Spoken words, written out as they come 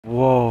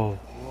Whoa,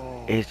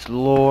 it's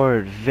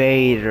Lord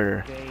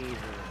Vader.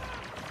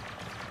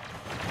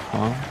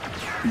 Huh?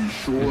 Be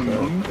sure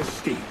none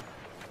escape.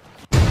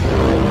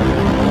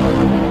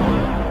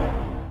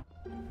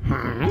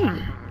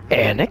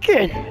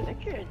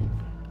 Anakin.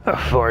 A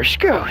Force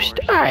ghost,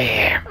 I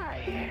am.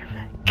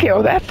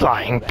 Kill that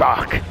flying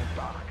fuck.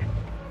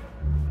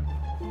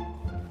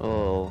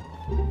 Oh,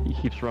 he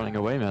keeps running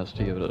away,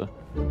 Master Yoda.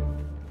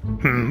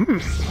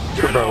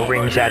 Blow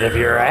rings out of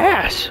your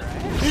ass.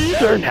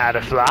 Learn how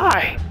to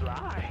fly.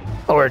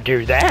 Or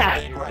do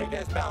that.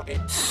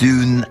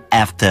 Soon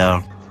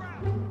after.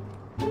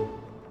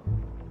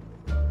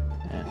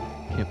 Man,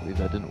 can't believe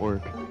that didn't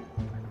work.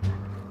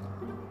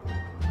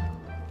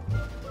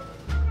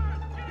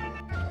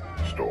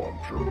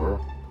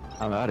 Stormtrooper.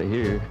 I'm out of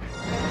here.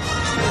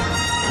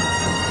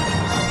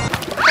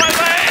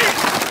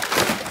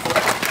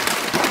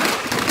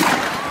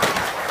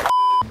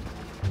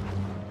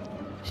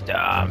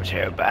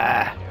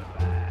 Stormtrooper.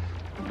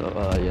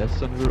 Yes,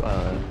 Senator,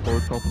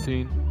 Lord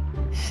Palpatine.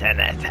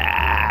 Senator.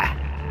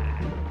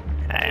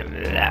 I'm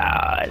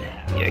Lord.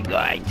 You're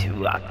going to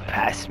walk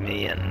past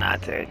me and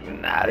not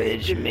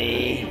acknowledge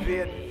me.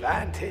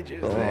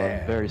 Oh,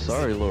 I'm very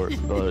sorry, Lord,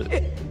 but there's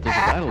a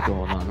battle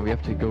going on. We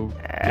have to go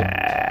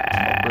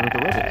get rid of the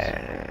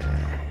rebels.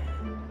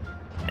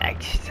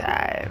 Next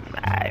time,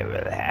 I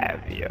will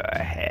have your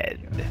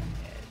head.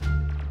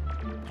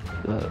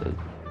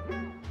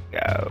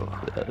 Go.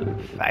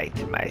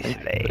 Fight my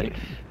slave.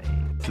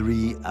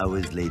 3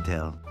 hours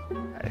later.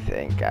 I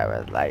think I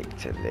would like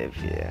to live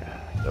here.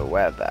 The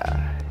weather,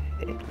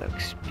 it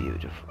looks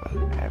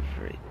beautiful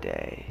every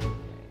day.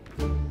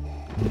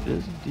 It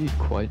is indeed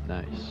quite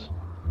nice.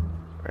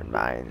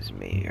 Reminds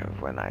me of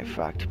when I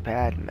fucked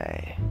Padme.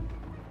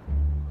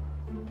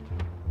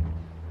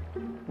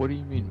 What do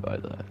you mean by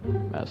that,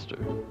 Master?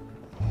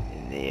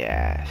 In the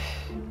ass.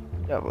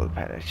 Double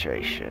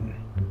penetration.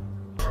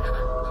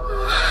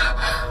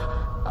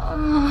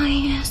 Oh,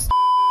 yes.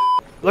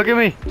 Look at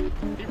me!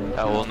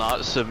 I will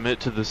not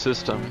submit to the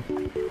system.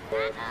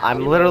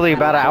 I'm literally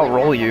about to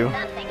outroll you.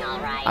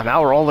 I'm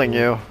outrolling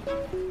you.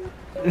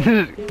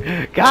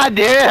 God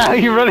damn,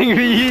 you're running.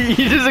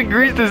 He just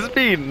increased his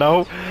speed.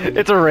 No,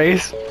 it's a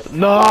race.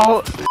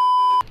 No.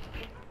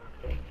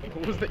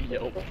 What was that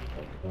yelp?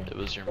 It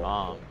was your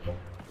mom.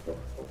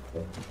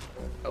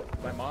 Oh,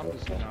 my mom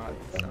does not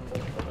sound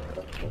like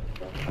that.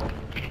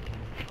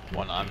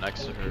 When I'm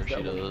next to her,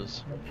 she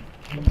does.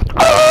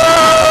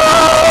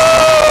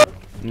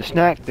 The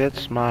snack that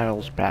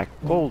smiles back,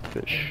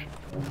 goldfish.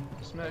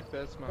 Smack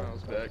that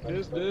smiles back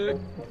this dick.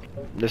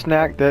 The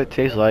snack that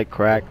tastes like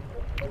crack.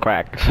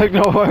 Crack. It's like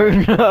no.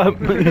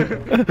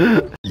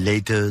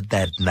 Later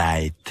that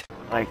night.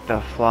 Like the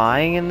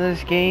flying in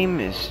this game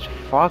is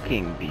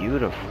fucking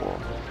beautiful.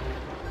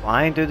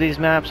 Flying through these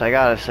maps, I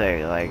gotta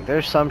say, like,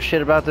 there's some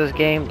shit about this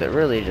game that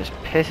really just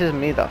pisses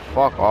me the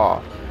fuck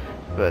off.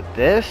 But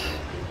this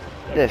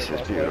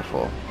is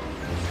beautiful.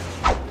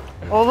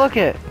 Oh, look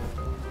it!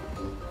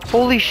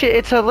 Holy shit,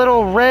 it's a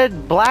little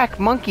red black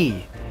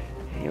monkey.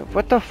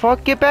 What the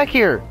fuck? Get back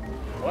here!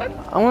 What?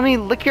 I want me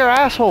lick your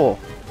asshole.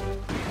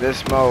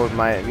 This mode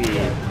might be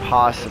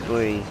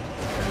possibly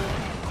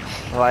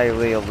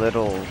slightly a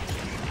little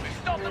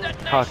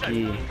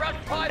pucky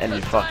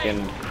and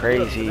fucking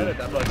crazy.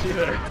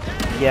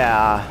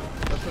 Yeah.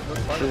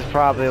 This is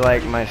probably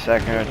like my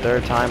second or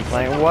third time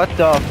playing. What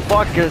the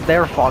fuck is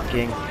they're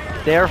fucking?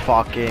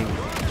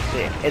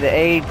 The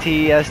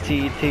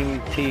ATST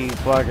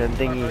fucking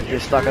thingy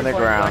is stuck in the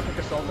ground.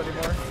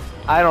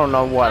 I don't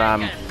know what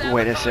I'm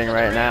witnessing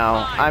right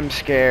now. I'm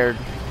scared.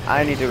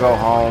 I need to go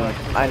home.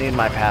 I need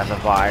my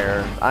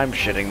pacifier. I'm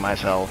shitting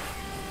myself.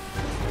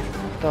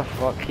 What the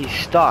fuck? He's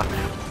stuck.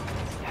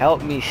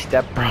 Help me,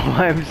 step bro.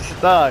 I'm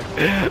stuck.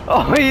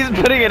 Oh, he's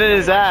putting it in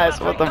his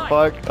ass. What the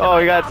fuck? Oh,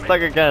 he got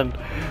stuck again.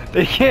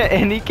 They can't,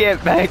 and he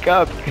can't back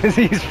up because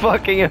he's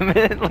fucking him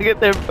in. Look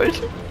at them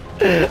pushing.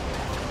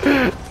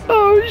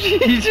 Oh,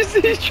 he's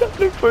trying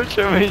to push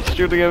him and he's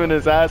shooting him in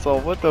his asshole.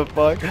 What the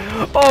fuck?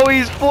 Oh,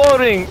 he's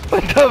floating.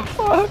 What the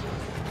fuck?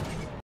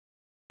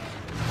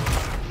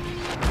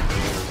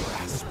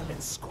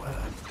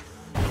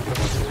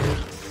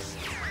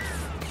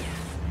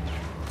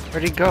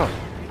 Where'd he go?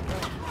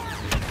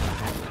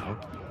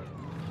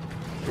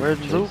 Where'd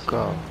Luke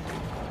go?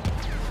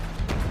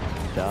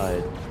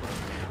 Died.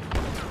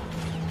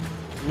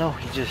 No,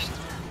 he just